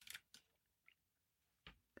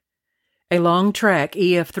A long-track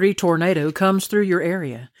EF3 tornado comes through your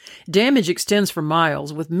area. Damage extends for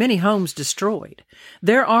miles, with many homes destroyed.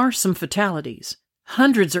 There are some fatalities.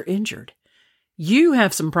 Hundreds are injured. You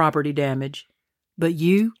have some property damage, but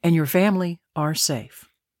you and your family are safe.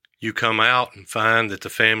 You come out and find that the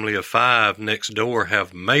family of 5 next door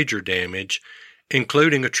have major damage,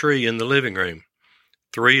 including a tree in the living room.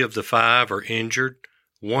 3 of the 5 are injured,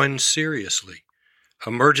 1 seriously.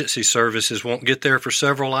 Emergency services won't get there for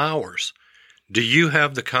several hours. Do you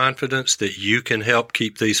have the confidence that you can help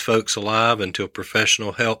keep these folks alive until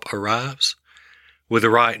professional help arrives? With the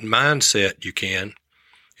right mindset, you can.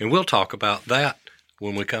 And we'll talk about that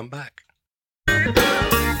when we come back.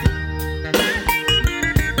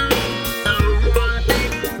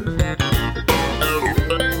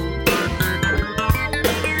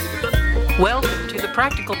 Welcome to the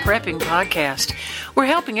Practical Prepping Podcast. We're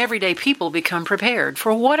helping everyday people become prepared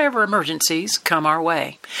for whatever emergencies come our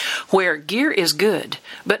way. Where gear is good,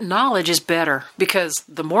 but knowledge is better, because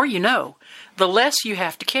the more you know, the less you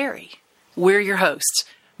have to carry. We're your hosts,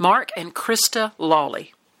 Mark and Krista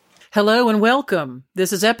Lawley. Hello and welcome.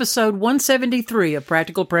 This is episode 173 of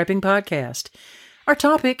Practical Prepping Podcast. Our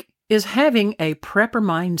topic is having a prepper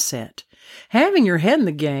mindset, having your head in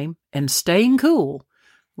the game, and staying cool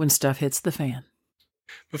when stuff hits the fan.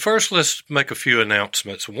 But first, let's make a few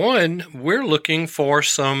announcements. One, we're looking for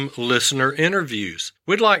some listener interviews.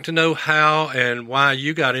 We'd like to know how and why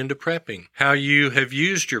you got into prepping, how you have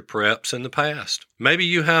used your preps in the past. Maybe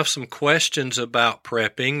you have some questions about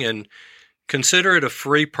prepping, and consider it a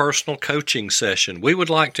free personal coaching session. We would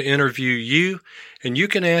like to interview you, and you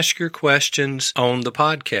can ask your questions on the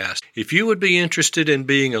podcast. If you would be interested in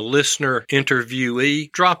being a listener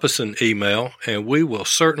interviewee, drop us an email, and we will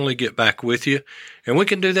certainly get back with you. And we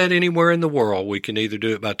can do that anywhere in the world. We can either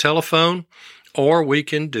do it by telephone, or we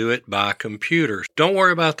can do it by computer. Don't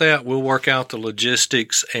worry about that. We'll work out the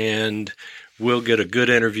logistics, and we'll get a good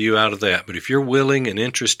interview out of that. But if you're willing and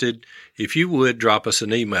interested, if you would, drop us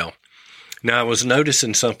an email. Now, I was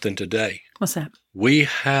noticing something today. What's that? We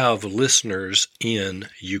have listeners in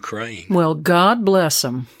Ukraine. Well, God bless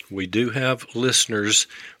them. We do have listeners.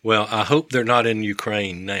 Well, I hope they're not in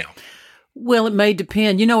Ukraine now. Well, it may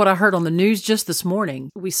depend. You know what I heard on the news just this morning?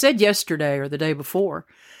 We said yesterday or the day before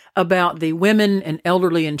about the women and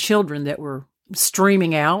elderly and children that were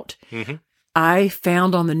streaming out. Mm-hmm. I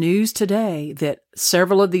found on the news today that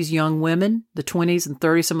several of these young women, the 20s and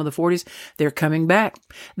 30s, some of the 40s, they're coming back.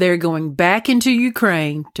 They're going back into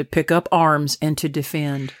Ukraine to pick up arms and to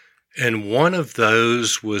defend. And one of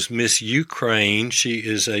those was Miss Ukraine. She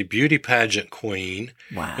is a beauty pageant queen.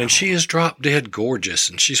 Wow. And she is drop dead gorgeous.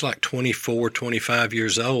 And she's like 24, 25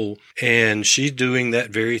 years old. And she's doing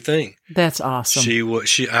that very thing. That's awesome.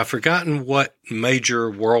 I've forgotten what major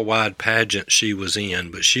worldwide pageant she was in,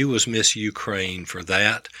 but she was Miss Ukraine for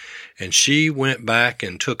that. And she went back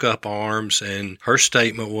and took up arms. And her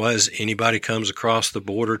statement was, anybody comes across the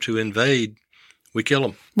border to invade, we kill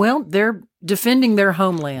them. Well, they're defending their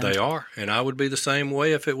homeland. They are, and I would be the same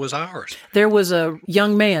way if it was ours. There was a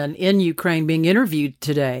young man in Ukraine being interviewed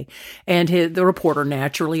today, and the reporter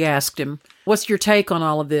naturally asked him, what's your take on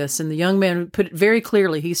all of this? And the young man put it very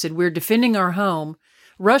clearly. He said, we're defending our home.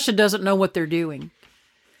 Russia doesn't know what they're doing.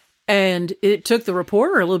 And it took the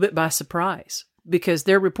reporter a little bit by surprise, because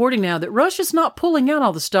they're reporting now that Russia's not pulling out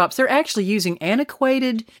all the stops. They're actually using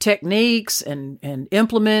antiquated techniques and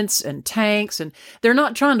implements and tanks, and they're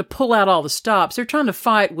not trying to pull out all the stops. They're trying to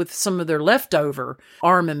fight with some of their leftover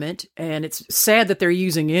armament, and it's sad that they're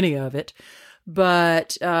using any of it.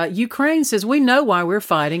 But Ukraine says, we know why we're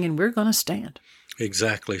fighting, and we're going to stand.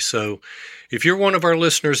 Exactly. So if you're one of our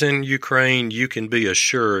listeners in Ukraine, you can be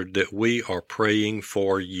assured that we are praying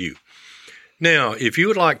for you. Now, if you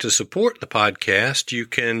would like to support the podcast, you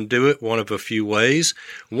can do it one of a few ways.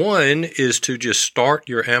 One is to just start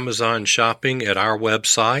your Amazon shopping at our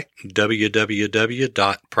website,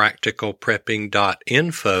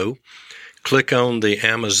 www.practicalprepping.info. Click on the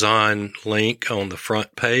Amazon link on the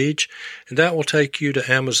front page, and that will take you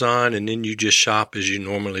to Amazon, and then you just shop as you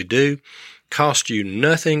normally do. Cost you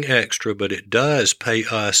nothing extra, but it does pay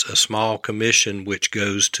us a small commission, which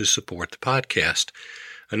goes to support the podcast.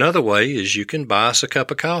 Another way is you can buy us a cup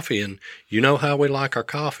of coffee, and you know how we like our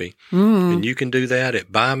coffee. And you can do that at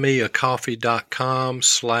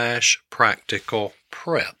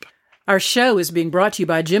buymeacoffee.com/practicalprep. Our show is being brought to you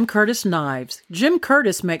by Jim Curtis Knives. Jim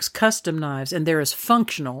Curtis makes custom knives, and they're as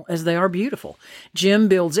functional as they are beautiful. Jim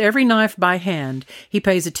builds every knife by hand. He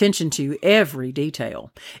pays attention to every detail.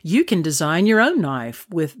 You can design your own knife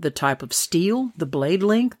with the type of steel, the blade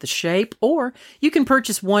length, the shape, or you can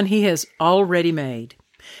purchase one he has already made.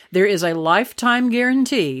 There is a lifetime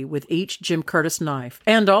guarantee with each Jim Curtis knife,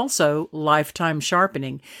 and also lifetime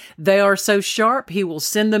sharpening. They are so sharp, he will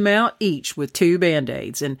send them out each with 2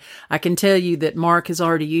 Band-Aids. And I can tell you that Mark has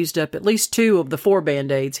already used up at least 2 of the 4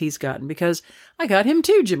 Band-Aids he's gotten, because I got him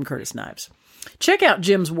 2 Jim Curtis knives. Check out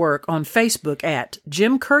Jim's work on Facebook at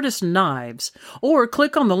Jim Curtis Knives, or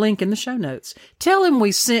click on the link in the show notes. Tell him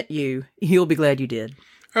we sent you. You'll be glad you did.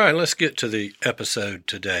 All right, let's get to the episode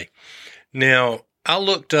today. Now, I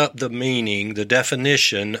looked up the meaning, the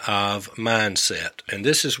definition of mindset, and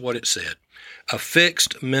this is what it said. A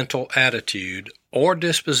fixed mental attitude or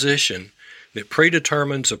disposition that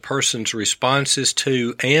predetermines a person's responses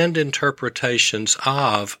to and interpretations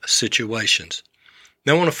of situations.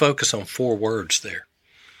 Now, I want to focus on 4 words there.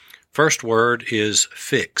 First word is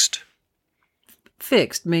fixed.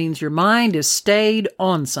 Fixed means your mind is stayed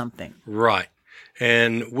on something. Right.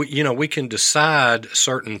 And we can decide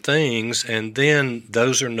certain things, and then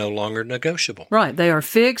those are no longer negotiable. Right. They are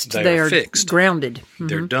fixed. They are fixed. Grounded. Mm-hmm.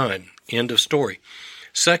 They're done. End of story.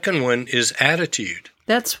 Second one is attitude.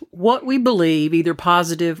 That's what we believe, either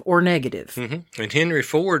positive or negative. Mm-hmm. And Henry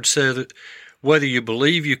Ford said that whether you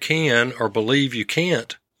believe you can or believe you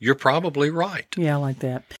can't, you're probably right. Yeah, I like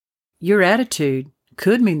that. Your attitude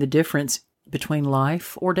could mean the difference between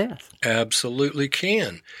life or death. Absolutely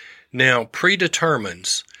can. Now,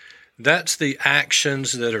 predetermines, that's the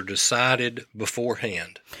actions that are decided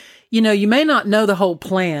beforehand. You know, you may not know the whole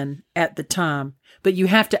plan at the time, but you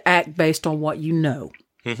have to act based on what you know.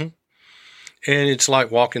 Mm-hmm. And it's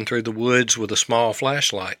like walking through the woods with a small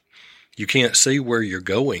flashlight. You can't see where you're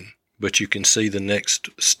going, but you can see the next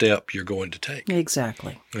step you're going to take.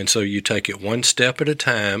 Exactly. And so you take it one step at a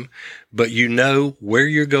time, but you know where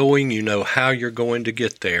you're going, you know how you're going to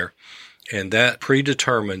get there, and that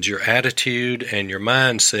predetermines your attitude, and your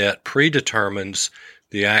mindset predetermines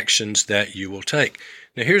the actions that you will take.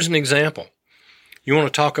 Now, here's an example. You want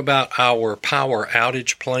to talk about our power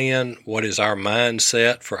outage plan? What is our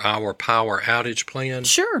mindset for our power outage plan?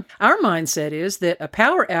 Sure. Our mindset is that a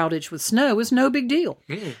power outage with snow is no big deal.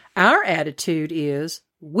 Our attitude is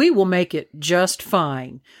we will make it just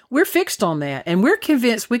fine. We're fixed on that, and we're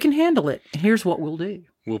convinced we can handle it. Here's what we'll do.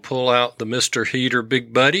 We'll pull out the Mr. Heater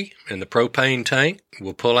Big Buddy and the propane tank.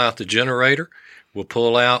 We'll pull out the generator. We'll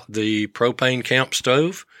pull out the propane camp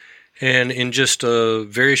stove. And in just a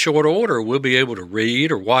very short order, we'll be able to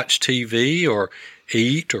read or watch TV or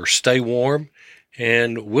eat or stay warm,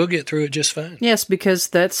 and we'll get through it just fine. Yes, because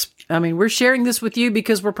we're sharing this with you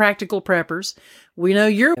because we're practical preppers. We know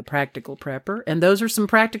you're a practical prepper, and those are some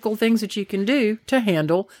practical things that you can do to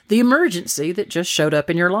handle the emergency that just showed up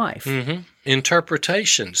in your life. Mm-hmm.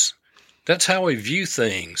 Interpretations. That's how we view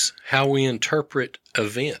things, how we interpret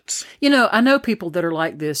events. You know, I know people that are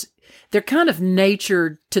like this. They're kind of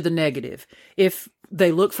natured to the negative. If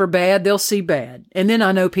they look for bad, they'll see bad. And then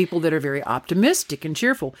I know people that are very optimistic and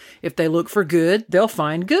cheerful. If they look for good, they'll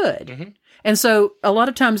find good. Mm-hmm. And so a lot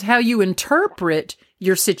of times how you interpret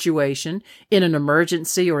your situation in an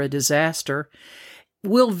emergency or a disaster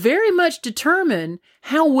will very much determine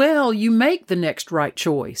how well you make the next right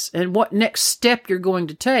choice and what next step you're going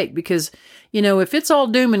to take. Because, you know, if it's all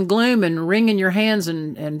doom and gloom and wringing your hands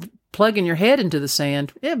and plugging your head into the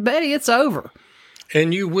sand, Betty, it's over.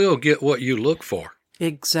 And you will get what you look for.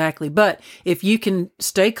 Exactly. But if you can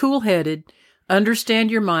stay cool-headed, understand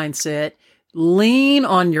your mindset, lean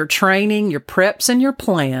on your training, your preps, and your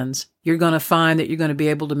plans, you're going to find that you're going to be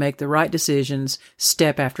able to make the right decisions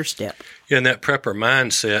step after step. Yeah, and that prepper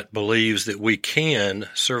mindset believes that we can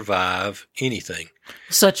survive anything.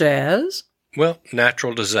 Such as? Well,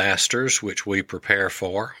 natural disasters, which we prepare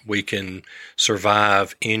for. We can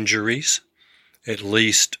survive injuries, at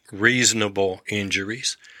least reasonable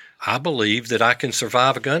injuries. I believe that I can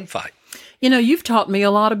survive a gunfight. You know, you've taught me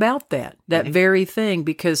a lot about that mm-hmm. very thing,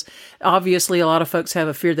 because obviously a lot of folks have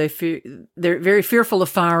a fear. They're very fearful of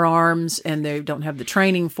firearms, and they don't have the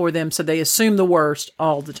training for them, so they assume the worst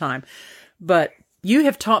all the time. But you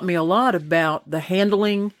have taught me a lot about the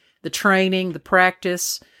handling, the training, the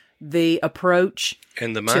practice, the approach.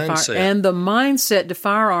 And the mindset. And the mindset to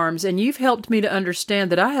firearms. And you've helped me to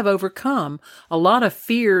understand that I have overcome a lot of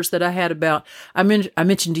fears that I had about, I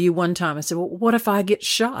mentioned to you one time, I said, well, what if I get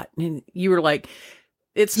shot? And you were like,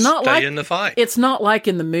 it's not Stay in the fight. It's not like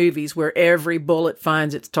in the movies where every bullet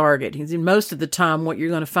finds its target. Most of the time, what you're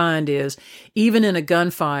going to find is, even in a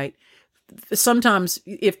gunfight, sometimes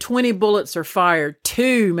if 20 bullets are fired,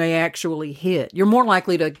 2 may actually hit. You're more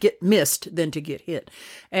likely to get missed than to get hit.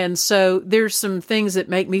 And so there's some things that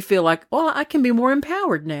make me feel like, well, I can be more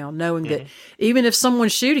empowered now, knowing that even if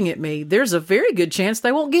someone's shooting at me, there's a very good chance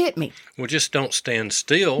they won't get me. Well, just don't stand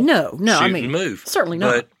still. No, shoot I mean, and move. Certainly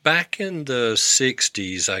not. But back in the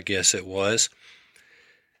 60s, I guess it was,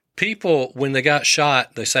 people, when they got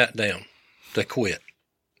shot, they sat down. They quit.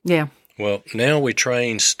 Yeah. Well, now we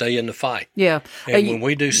train stay in the fight. Yeah. And when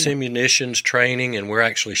we do simunitions training and we're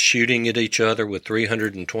actually shooting at each other with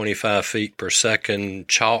 325 feet per second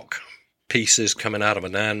chalk pieces coming out of a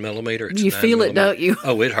 9mm. You feel it, don't you?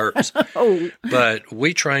 Oh, it hurts. But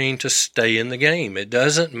we train to stay in the game. It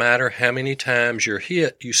doesn't matter how many times you're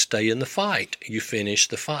hit, you stay in the fight. You finish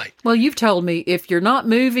the fight. Well, you've told me if you're not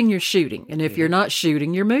moving, you're shooting. And if you're not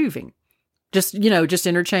shooting, you're moving. Just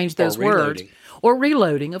interchange those words. Or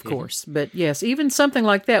reloading, of course. But yes, even something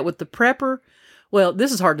like that with the prepper, well,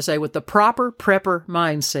 this is hard to say, with the proper prepper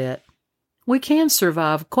mindset, we can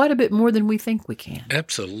survive quite a bit more than we think we can.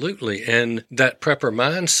 Absolutely. And that prepper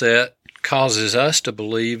mindset causes us to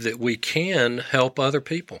believe that we can help other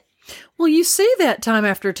people. Well, you see that time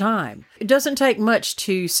after time. It doesn't take much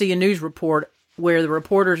to see a news report where the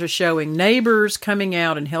reporters are showing neighbors coming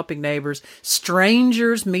out and helping neighbors,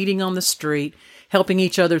 strangers meeting on the street, helping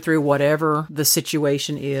each other through whatever the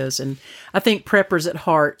situation is. And I think preppers at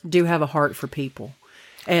heart do have a heart for people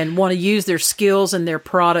and want to use their skills and their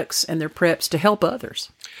products and their preps to help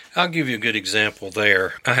others. I'll give you a good example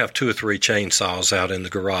there. I have 2 or 3 chainsaws out in the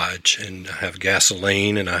garage, and I have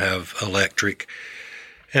gasoline and I have electric,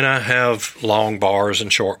 and I have long bars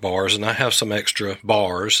and short bars, and I have some extra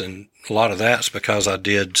bars, and a lot of that's because I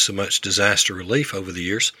did so much disaster relief over the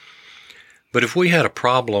years. But if we had a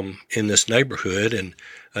problem in this neighborhood and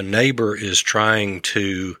a neighbor is trying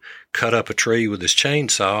to cut up a tree with his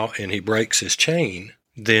chainsaw and he breaks his chain,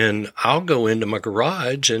 then I'll go into my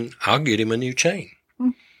garage and I'll get him a new chain.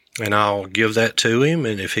 And I'll give that to him,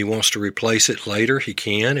 and if he wants to replace it later, he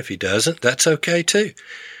can. If he doesn't, that's okay too.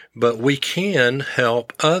 But we can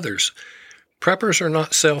help others. Preppers are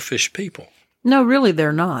not selfish people. No, really,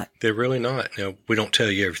 they're not. They're really not. Now, we don't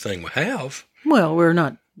tell you everything we have. Well, we're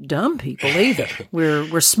not dumb people either.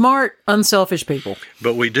 We're smart, unselfish people.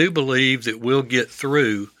 But we do believe that we'll get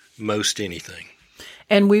through most anything.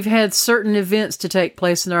 And we've had certain events to take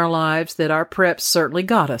place in our lives that our preps certainly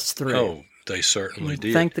got us through. Oh, they certainly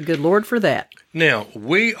did. Thank the good Lord for that. Now,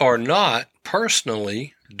 we are not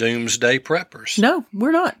personally doomsday preppers. No,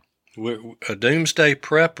 we're not. A doomsday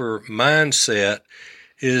prepper mindset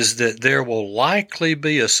is that there will likely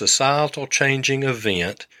be a societal changing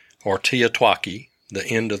event, or Teotwaki, the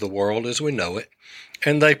end of the world as we know it,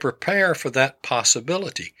 and they prepare for that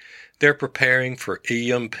possibility. They're preparing for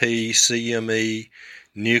EMP, CME,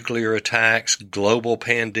 nuclear attacks, global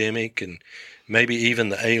pandemic, and maybe even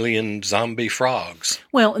the alien zombie frogs.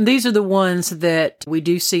 Well, and these are the ones that we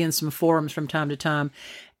do see in some forums from time to time.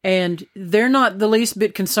 And they're not the least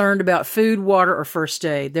bit concerned about food, water, or first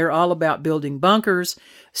aid. They're all about building bunkers,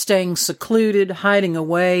 staying secluded, hiding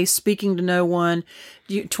away, speaking to no one,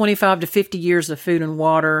 25 to 50 years of food and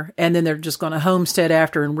water, and then they're just going to homestead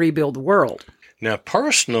after and rebuild the world. Now,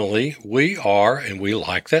 personally, we are, and we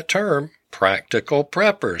like that term, practical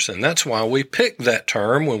preppers. And that's why we picked that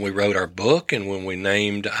term when we wrote our book and when we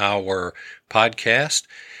named our podcast.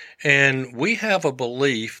 And we have a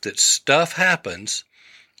belief that stuff happens,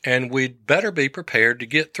 and we'd better be prepared to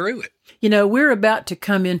get through it. You know, we're about to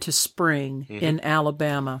come into spring in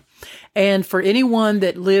Alabama. And for anyone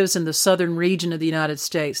that lives in the southern region of the United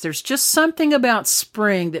States, there's just something about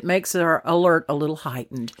spring that makes our alert a little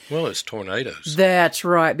heightened. Well, it's tornadoes. That's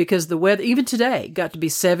right, because the weather, even today, got to be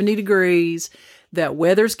 70 degrees. That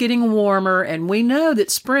weather's getting warmer, and we know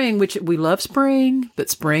that spring, which we love spring, but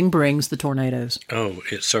spring brings the tornadoes. Oh,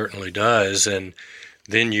 it certainly does. And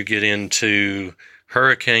then you get into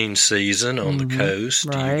hurricane season on the coast.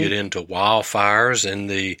 Right. You get into wildfires in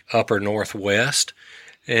the upper northwest.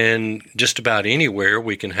 And just about anywhere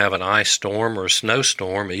we can have an ice storm or a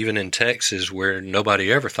snowstorm, even in Texas where nobody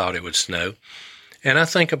ever thought it would snow. And I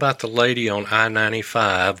think about the lady on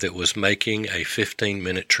I-95 that was making a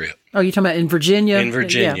 15-minute trip. Oh, you're talking about in Virginia? In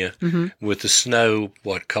Virginia, yeah. With the snow,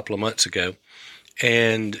 a couple of months ago.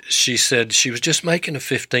 And she said she was just making a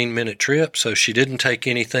 15-minute trip, so she didn't take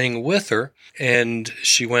anything with her. And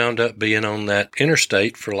she wound up being on that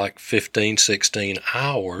interstate for like 15, 16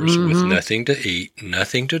 hours with nothing to eat,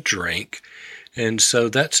 nothing to drink, And so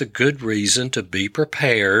that's a good reason to be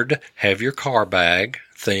prepared, have your car bag,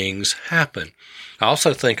 things happen. I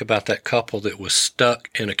also think about that couple that was stuck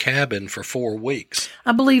in a cabin for 4 weeks.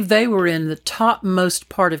 I believe they were in the topmost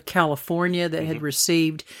part of California that had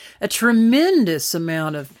received a tremendous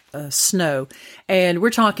amount of snow. And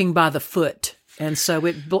we're talking by the foot. And so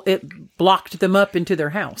it blocked them up into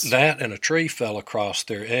their house. That and a tree fell across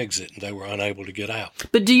their exit, and they were unable to get out.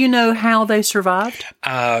 But do you know how they survived?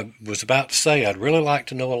 I was about to say I'd really like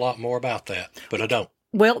to know a lot more about that, but I don't.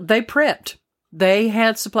 Well, they prepped. They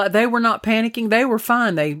had supply. They were not panicking. They were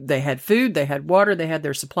fine. They had food. They had water. They had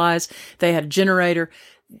their supplies. They had a generator.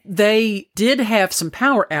 They did have some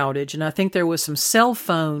power outage, and I think there was some cell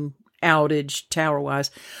phone outage tower-wise,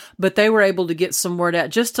 but they were able to get some word out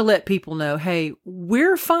just to let people know, hey,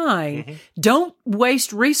 we're fine. Mm-hmm. Don't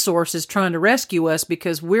waste resources trying to rescue us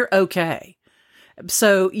because we're okay.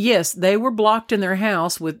 So, yes, they were blocked in their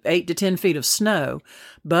house with 8 to 10 feet of snow,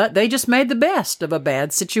 but they just made the best of a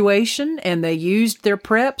bad situation, and they used their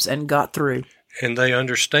preps and got through. And they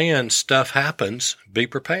understand stuff happens. Be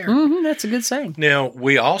prepared. Mm-hmm, that's a good saying. Now,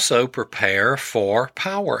 we also prepare for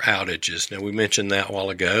power outages. Now, we mentioned that a while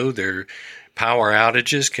ago. Their power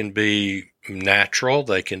outages can be natural.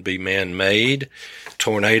 They can be man-made.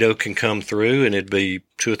 Tornado can come through, and it'd be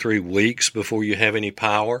 2 or 3 weeks before you have any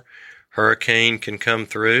power. Hurricane can come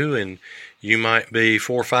through, and you might be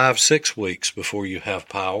 4, 5, 6 weeks before you have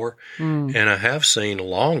power. And I have seen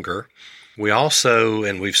longer. We also,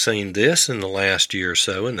 and we've seen this in the last year or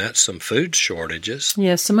so, and that's some food shortages.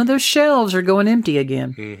 Yes, some of those shelves are going empty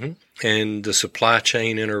again. Mm-hmm. And the supply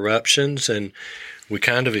chain interruptions, and we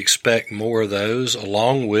kind of expect more of those,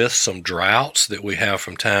 along with some droughts that we have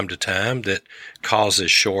from time to time that causes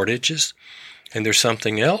shortages. And there's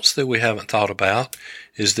something else that we haven't thought about,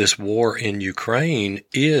 is this war in Ukraine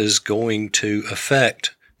is going to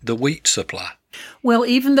affect the wheat supply. Well,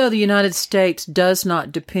 even though the United States does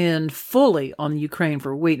not depend fully on Ukraine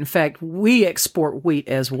for wheat, in fact, we export wheat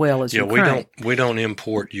as well as Ukraine. We don't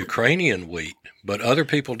import Ukrainian wheat, but other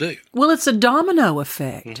people do. Well, it's a domino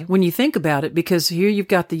effect when you think about it, because here you've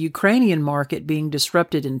got the Ukrainian market being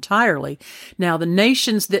disrupted entirely. Now, the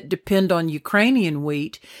nations that depend on Ukrainian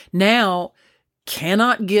wheat now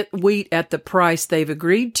cannot get wheat at the price they've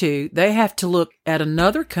agreed to. They have to look at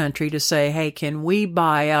another country to say, hey, can we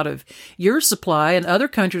buy out of your supply? And other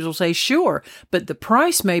countries will say, sure, but the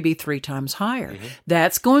price may be 3 times higher.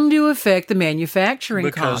 That's going to affect the manufacturing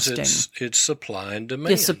costing. Because it's supply and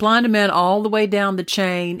demand. It's supply and demand all the way down the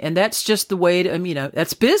chain, and that's just the way to,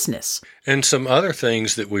 that's business. And some other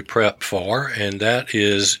things that we prep for, and that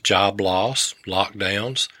is job loss,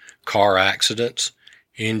 lockdowns, car accidents,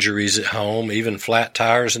 injuries at home, even flat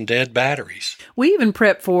tires and dead batteries. We even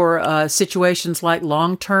prep for situations like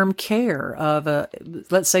long-term care of,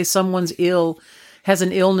 let's say someone's has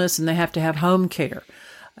an illness and they have to have home care.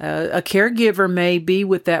 A caregiver may be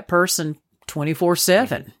with that person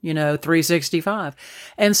 24/7, 365.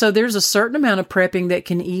 And so there's a certain amount of prepping that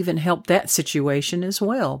can even help that situation as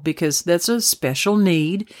well, because that's a special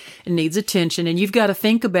need and needs attention. And you've got to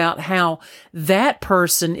think about how that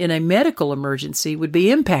person in a medical emergency would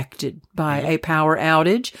be impacted by a power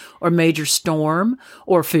outage or major storm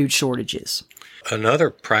or food shortages. Another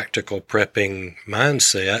practical prepping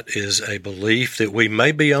mindset is a belief that we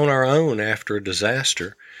may be on our own after a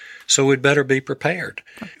disaster. So we'd better be prepared.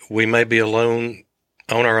 We may be alone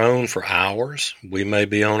on our own for hours. We may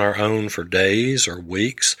be on our own for days or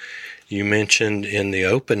weeks. You mentioned in the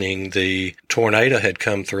opening the tornado had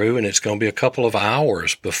come through, and it's going to be a couple of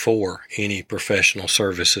hours before any professional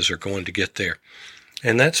services are going to get there.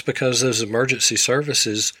 And that's because those emergency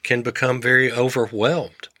services can become very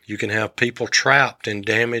overwhelmed. You can have people trapped in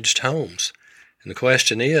damaged homes. And the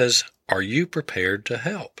question is, are you prepared to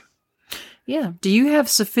help? Yeah. Do you have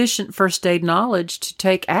sufficient first aid knowledge to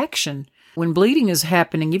take action? When bleeding is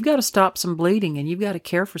happening, you've got to stop some bleeding, and you've got to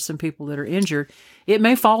care for some people that are injured. It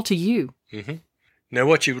may fall to you. Now,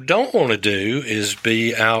 what you don't want to do is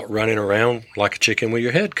be out running around like a chicken with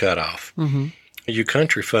your head cut off. You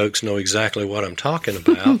country folks know exactly what I'm talking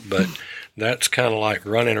about, but that's kind of like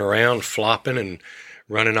running around, flopping and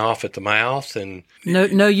running off at the mouth, and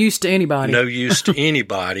no use to anybody. No use to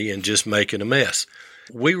anybody, and just making a mess.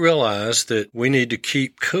 We realize that we need to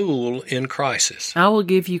keep cool in crisis. I will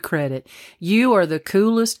give you credit. You are the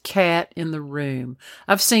coolest cat in the room.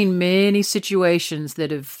 I've seen many situations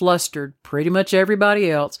that have flustered pretty much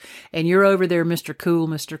everybody else, and you're over there, Mr. Cool,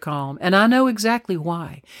 Mr. Calm. And I know exactly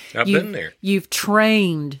why. I've been there. You've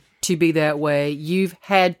trained to be that way. You've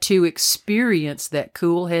had to experience that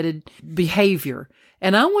cool-headed behavior.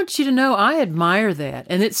 And I want you to know I admire that.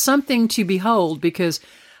 And it's something to behold, because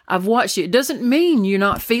I've watched you. It doesn't mean you're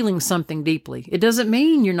not feeling something deeply. It doesn't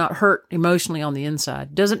mean you're not hurt emotionally on the inside.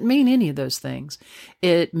 It doesn't mean any of those things.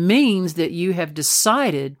 It means that you have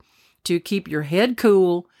decided to keep your head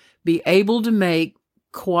cool, be able to make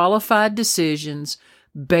qualified decisions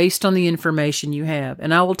based on the information you have.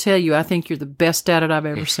 And I will tell you, I think you're the best at it I've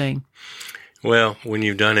ever seen. Well, when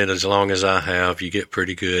you've done it as long as I have, you get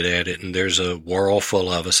pretty good at it, and there's a world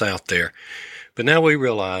full of us out there. But now we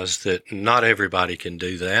realize that not everybody can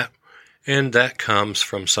do that, and that comes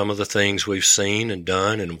from some of the things we've seen and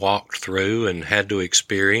done and walked through and had to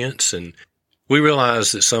experience. And we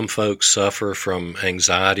realize that some folks suffer from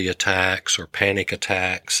anxiety attacks or panic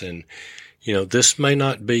attacks, and this may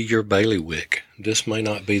not be your bailiwick. This may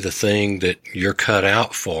not be the thing that you're cut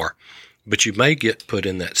out for, but you may get put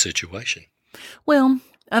in that situation. Well,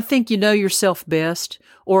 I think you know yourself best,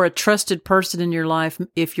 or a trusted person in your life.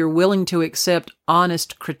 If you're willing to accept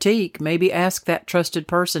honest critique, maybe ask that trusted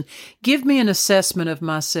person, give me an assessment of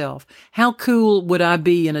myself. How cool would I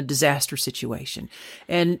be in a disaster situation?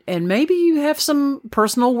 And maybe you have some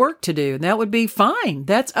personal work to do, and that would be fine.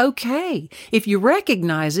 That's okay. If you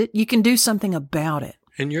recognize it, you can do something about it.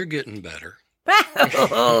 And you're getting better.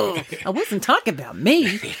 I wasn't talking about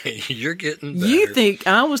me. You're getting better. You think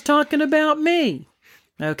I was talking about me.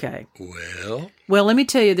 Okay. Well, let me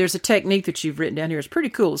tell you, there's a technique that you've written down here. It's pretty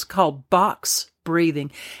cool. It's called box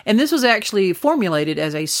breathing. And this was actually formulated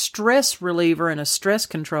as a stress reliever and a stress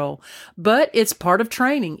control, but it's part of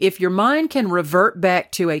training. If your mind can revert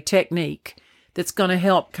back to a technique that's going to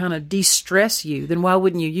help kind of de-stress you, then why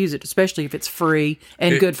wouldn't you use it, especially if it's free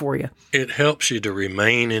and good for you? It helps you to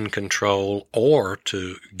remain in control or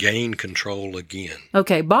to gain control again.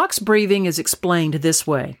 Okay, box breathing is explained this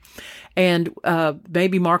way. And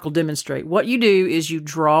maybe Mark will demonstrate. What you do is you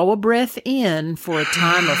draw a breath in for a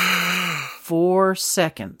time of 4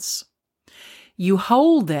 seconds. You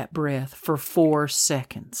hold that breath for 4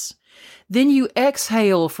 seconds. Then you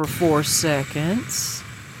exhale for 4 seconds.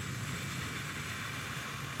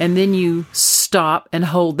 And then you stop and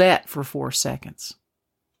hold that for 4 seconds.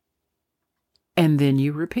 And then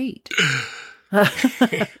you repeat.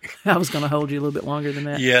 I was going to hold you a little bit longer than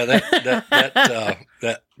that. Yeah,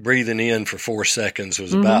 that breathing in for 4 seconds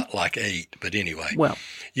was about like 8. But anyway, well,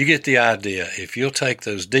 you get the idea. If you'll take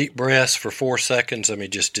those deep breaths for 4 seconds,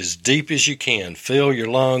 just as deep as you can, fill your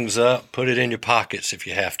lungs up, put it in your pockets if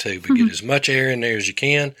you have to, but get as much air in there as you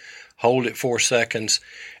can, hold it 4 seconds,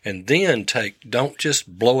 and then don't just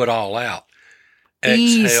blow it all out.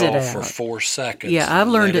 Exhale for 4 seconds. Yeah, I've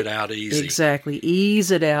learned it out easy. Exactly.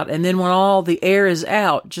 Ease it out. And then when all the air is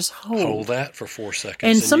out, just hold. Hold that for 4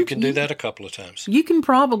 seconds. And you can do that a couple of times. You can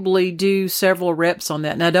probably do several reps on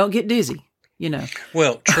that. Now, don't get dizzy,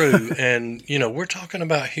 Well, true. And, we're talking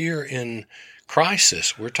about here in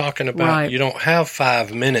crisis. We're talking about You don't have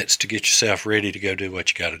 5 minutes to get yourself ready to go do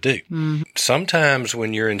what you got to do. Mm-hmm. Sometimes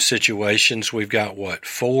when you're in situations, we've got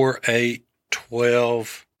 4, 8,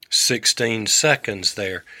 12... 16 seconds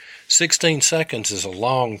there. 16 seconds is a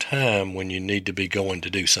long time when you need to be going to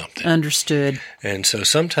do something. Understood. And so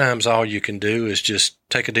sometimes all you can do is just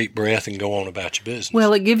take a deep breath and go on about your business.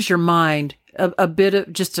 Well, it gives your mind a bit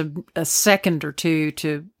of just a second or two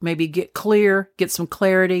to maybe get clear, get some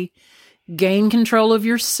clarity, gain control of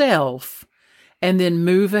yourself, and then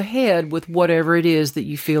move ahead with whatever it is that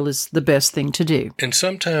you feel is the best thing to do. And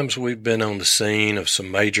sometimes we've been on the scene of some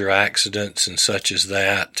major accidents and such as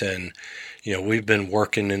that, and we've been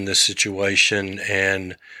working in this situation,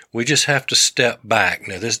 and we just have to step back.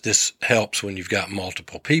 Now, this helps when you've got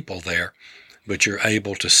multiple people there, but you're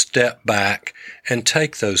able to step back and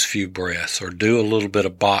take those few breaths or do a little bit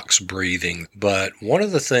of box breathing. But one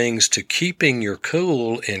of the things to keeping your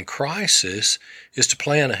cool in crisis is to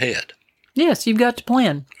plan ahead. Yes, you've got to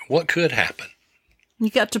plan. What could happen?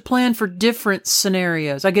 You've got to plan for different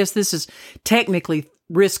scenarios. I guess this is technically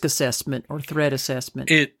risk assessment or threat assessment.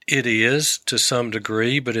 It is to some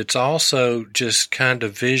degree, but it's also just kind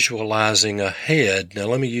of visualizing ahead. Now,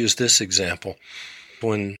 let me use this example.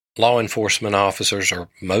 When law enforcement officers, or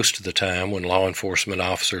most of the time when law enforcement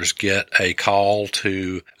officers get a call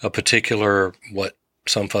to a particular, what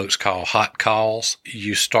some folks call hot calls,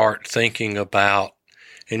 you start thinking about,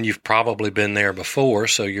 and you've probably been there before,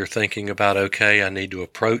 so you're thinking about, okay, I need to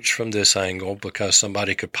approach from this angle because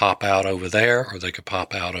somebody could pop out over there or they could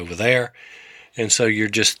pop out over there. And so you're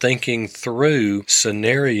just thinking through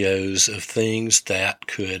scenarios of things that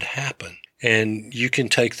could happen. And you can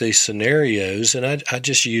take these scenarios, and I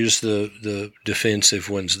just use the defensive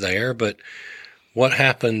ones there, but what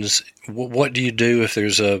happens, what do you do if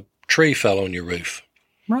there's a tree fell on your roof?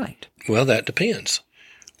 Right. Well, that depends.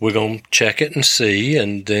 We're going to check it and see,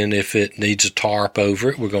 and then if it needs a tarp over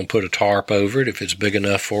it, we're going to put a tarp over it. If it's big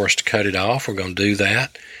enough for us to cut it off, we're going to do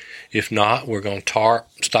that. If not, we're going to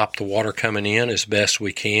stop the water coming in as best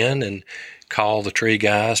we can and call the tree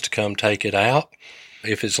guys to come take it out.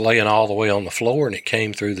 If it's laying all the way on the floor and it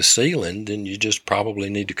came through the ceiling, then you just probably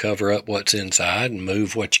need to cover up what's inside and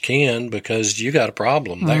move what you can, because you got a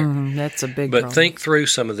problem there. That's a big But problem. think through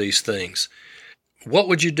some of these things. What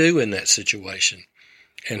would you do in that situation?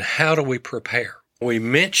 And how do we prepare? We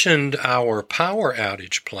mentioned our power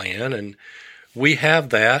outage plan, and we have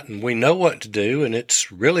that, and we know what to do, and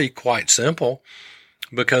it's really quite simple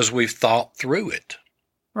because we've thought through it.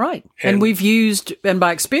 Right. And we've used, and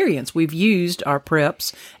by experience, we've used our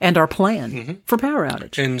preps and our plan for power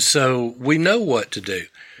outage. And so we know what to do.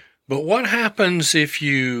 But what happens if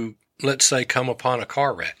you, let's say, come upon a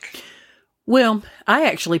car wreck? Well, I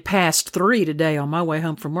actually passed 3 today on my way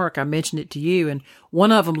home from work. I mentioned it to you, and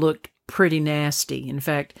one of them looked pretty nasty. In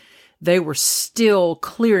fact, they were still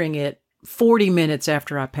clearing it 40 minutes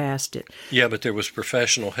after I passed it. Yeah, but there was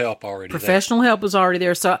professional help already Professional help was already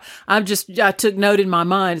there. So I took note in my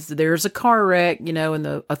mind that there's a car wreck, and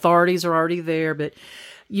the authorities are already there. But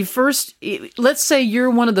let's say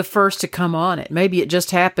you're one of the first to come on it. Maybe it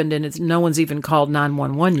just happened and no one's even called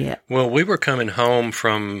 911 yet. Well, we were coming home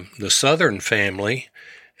from the Southern family,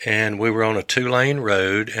 and we were on a 2-lane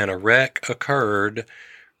road, and a wreck occurred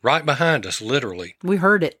right behind us, literally. We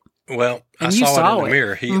heard it. Well, I And you saw saw it in the it.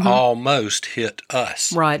 mirror. He almost hit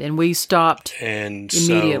us. Right, and we stopped And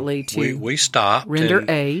immediately so to we stopped. render and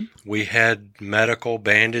aid. We had medical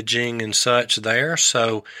bandaging and such there,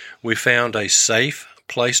 so we found a safe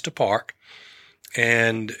place to park.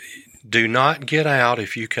 And do not get out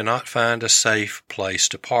if you cannot find a safe place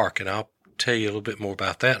to park. And I'll tell you a little bit more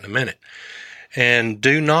about that in a minute. And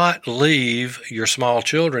do not leave your small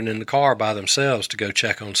children in the car by themselves to go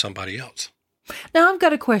check on somebody else. Now, I've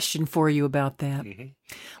got a question for you about that.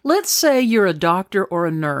 Let's say you're a doctor or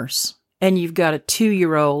a nurse, and you've got a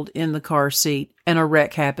 2-year-old in the car seat, and a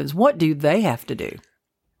wreck happens. What do they have to do?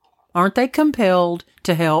 Aren't they compelled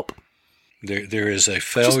to help? There is a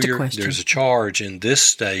failure. question. There's a charge in this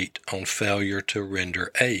state on failure to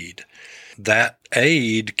render aid. That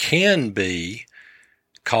aid can be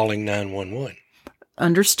calling 911.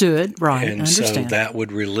 Understood. Right. And Understand. so that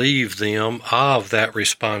would relieve them of that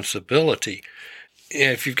responsibility.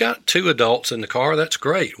 If you've got 2 adults in the car, that's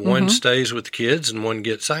great. One stays with the kids and one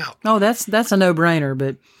gets out. Oh, that's a no-brainer,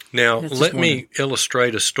 but Now, That's let just me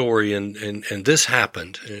illustrate a story, and this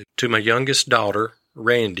happened to my youngest daughter.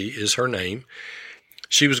 Randy is her name.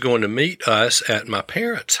 She was going to meet us at my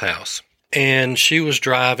parents' house, and she was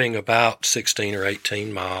driving about 16 or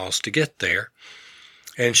 18 miles to get there.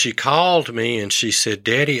 And she called me and she said,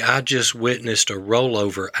 "Daddy, I just witnessed a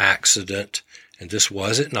rollover accident," and this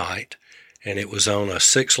was at night, and it was on a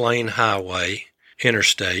 6-lane highway,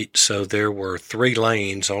 interstate, so there were 3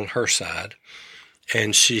 lanes on her side.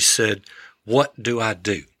 And she said, "What do I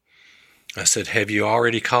do?" I said, "Have you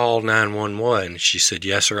already called 911? She said,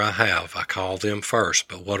 "Yes, sir, I have. I called them first,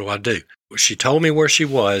 but what do I do?" She told me where she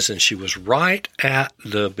was, and she was right at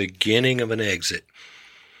the beginning of an exit.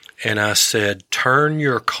 And I said, "Turn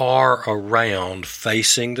your car around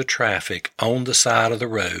facing the traffic on the side of the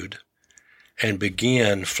road and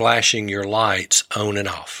begin flashing your lights on and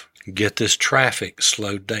off. Get this traffic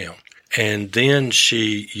slowed down." And then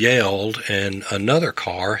she yelled, and another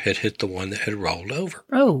car had hit the one that had rolled over.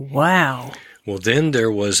 oh, wow. Well, then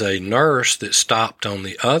there was a nurse that stopped on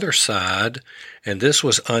the other side, and this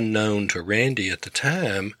was unknown to Randy at the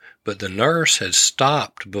time, but the nurse had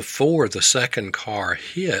stopped before the second car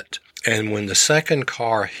hit. And when the second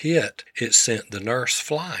car hit, it sent the nurse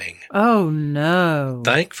flying. Oh, no.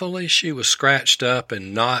 Thankfully, she was scratched up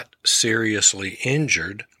and not seriously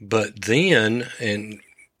injured. But then, and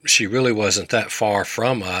she really wasn't that far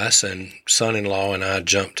from us, and son-in-law and I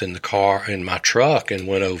jumped in the car, in my truck, and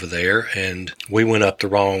went over there, and we went up the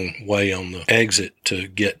wrong way on the exit to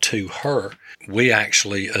get to her. We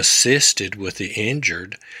actually assisted with the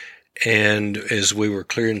injured, and as we were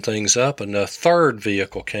clearing things up, and a third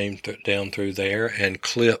vehicle came down through there and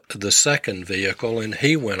clipped the second vehicle, and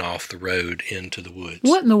he went off the road into the woods.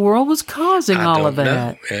 What in the world was causing I all don't of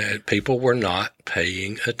that? know. People were not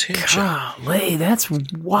paying attention. Golly, that's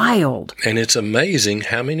wild. And it's amazing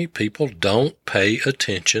how many people don't pay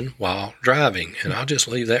attention while driving. And I'll just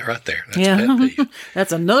leave that right there. That's a pet peeve.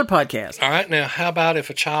 That's another podcast. All right, now how about if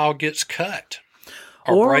a child gets cut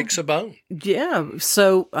or breaks a bone? Yeah.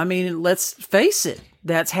 So, I mean, let's face it.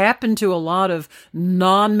 That's happened to a lot of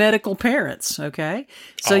non-medical parents, okay?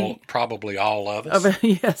 So probably all of us.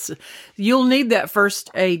 Yes. You'll need that first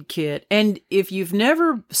aid kit. And if you've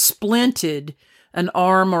never splinted an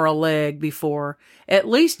arm or a leg before, at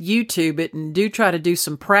least YouTube it and try to do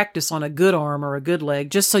some practice on a good arm or a good leg,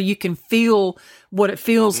 just so you can feel what it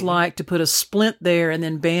feels like to put a splint there and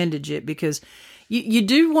then bandage it, because you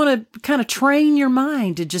do want to kind of train your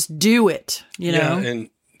mind to just do it, you know? And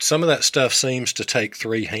some of that stuff seems to take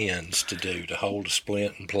 3 hands to do, to hold a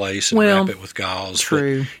splint in place and wrap it with gauze.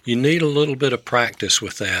 True. But you need a little bit of practice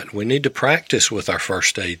with that. We need to practice with our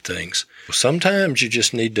first aid things. Sometimes you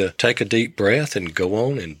just need to take a deep breath and go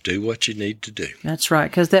on and do what you need to do. That's right,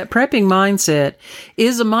 because that prepping mindset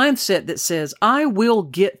is a mindset that says, I will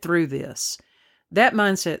get through this. That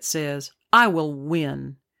mindset says, I will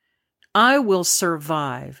win. I will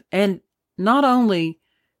survive. And not only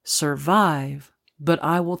survive, but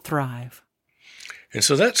I will thrive. And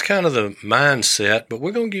so that's kind of the mindset, but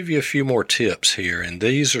we're going to give you a few more tips here, and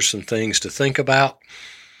these are some things to think about.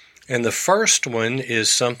 And the first one is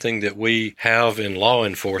something that we have in law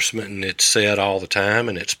enforcement, and it's said all the time,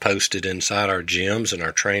 and it's posted inside our gyms and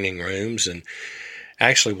our training rooms. And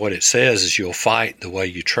actually what it says is you'll fight the way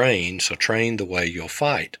you train, so train the way you'll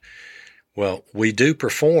fight. Well, we do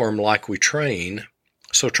perform like we train,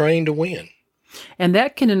 so train to win. And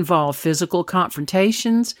that can involve physical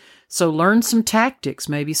confrontations. So learn some tactics,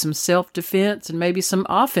 maybe some self-defense and maybe some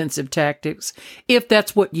offensive tactics, if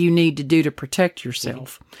that's what you need to do to protect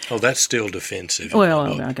yourself. Oh, that's still defensive.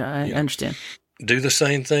 Well, okay, I understand. Do the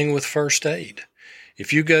same thing with first aid.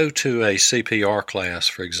 If you go to a CPR class,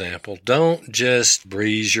 for example, don't just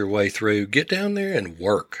breeze your way through. Get down there and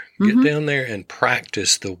work. Get down there and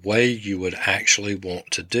practice the way you would actually want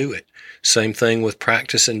to do it. Same thing with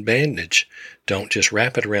practicing bandage. Don't just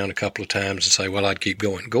wrap it around a couple of times and say, well, I'd keep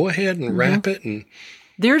going. Go ahead and wrap it. And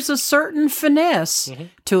there's a certain finesse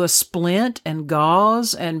to a splint and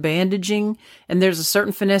gauze and bandaging, and there's a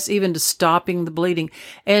certain finesse even to stopping the bleeding.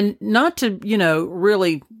 And not to,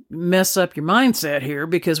 really mess up your mindset here,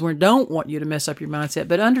 because we don't want you to mess up your mindset,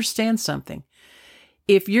 but understand something.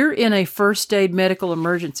 If you're in a first aid medical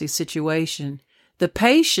emergency situation, the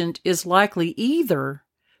patient is likely either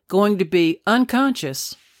going to be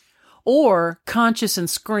unconscious or conscious and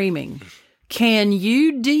screaming. Can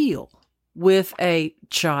you deal with a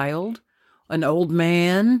child, an old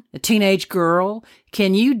man, a teenage girl?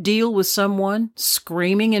 Can you deal with someone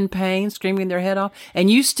screaming in pain, screaming their head off?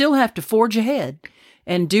 And you still have to forge ahead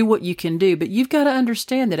and do what you can do. But you've got to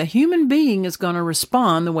understand that a human being is going to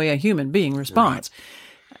respond the way a human being responds.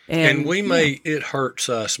 Right. And it hurts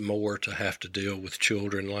us more to have to deal with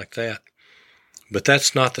children like that. But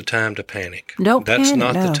that's not the time to panic. That's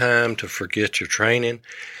not the time to forget your training.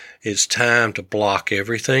 It's time to block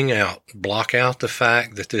everything out. Block out the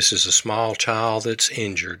fact that this is a small child that's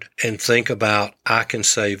injured, and think about, I can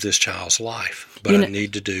save this child's life, but I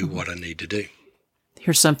need to do what I need to do.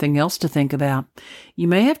 Here's something else to think about. You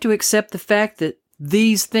may have to accept the fact that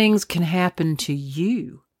these things can happen to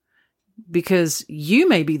you, because you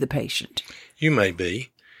may be the patient. You may be.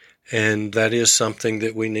 And that is something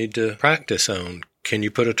that we need to practice on. Can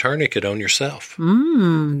you put a tourniquet on yourself?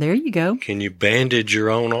 There you go. Can you bandage your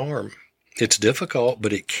own arm? It's difficult,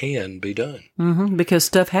 but it can be done. Because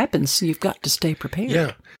stuff happens, so you've got to stay prepared.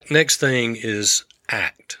 Yeah. Next thing is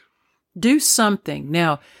act. Do something.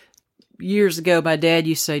 Now, years ago, my dad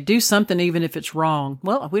used to say, do something even if it's wrong.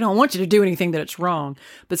 Well, we don't want you to do anything that it's wrong,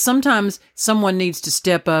 but sometimes someone needs to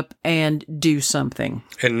step up and do something.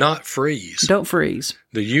 And not freeze. Don't freeze.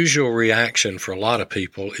 The usual reaction for a lot of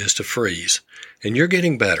people is to freeze. And you're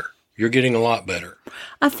getting better. You're getting a lot better.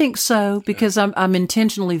 I think so, because I'm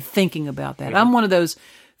intentionally thinking about that. I'm one of those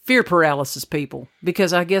fear paralysis people,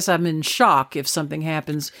 because I guess I'm in shock if something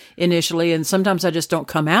happens initially, and sometimes I just don't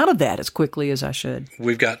come out of that as quickly as I should.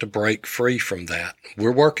 We've got to break free from that.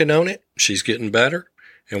 We're working on it. She's getting better,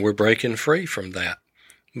 and we're breaking free from that.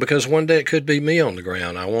 Because one day it could be me on the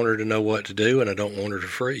ground. I want her to know what to do, and I don't want her to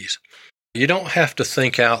freeze. You don't have to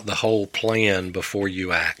think out the whole plan before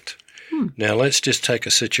you act. Now, let's just take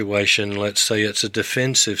a situation. Let's say it's a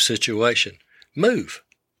defensive situation. Move.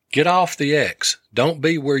 Get off the X. Don't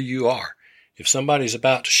be where you are. If somebody's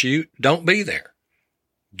about to shoot, don't be there.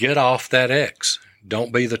 Get off that X.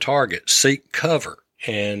 Don't be the target. Seek cover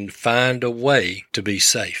and find a way to be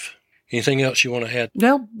safe. Anything else you want to add?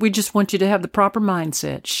 Well, we just want you to have the proper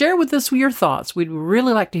mindset. Share with us your thoughts. We'd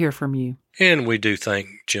really like to hear from you. And we do thank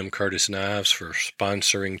Jim Curtis Knives for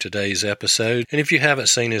sponsoring today's episode. And if you haven't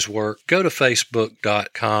seen his work, go to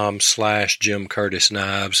facebook.com/Jim Curtis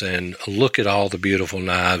Knives and look at all the beautiful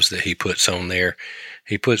knives that he puts on there.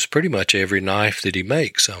 He puts pretty much every knife that he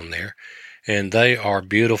makes on there. And they are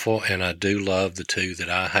beautiful, and I do love the two that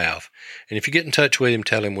I have. And if you get in touch with him,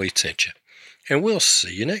 tell him we sent you. And we'll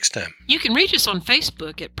see you next time. You can reach us on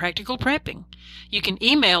Facebook at Practical Prepping. You can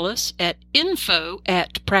email us at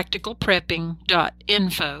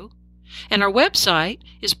info@practicalprepping.info. And our website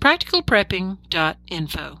is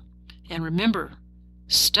practicalprepping.info. And remember,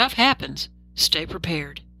 stuff happens. Stay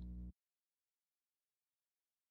prepared.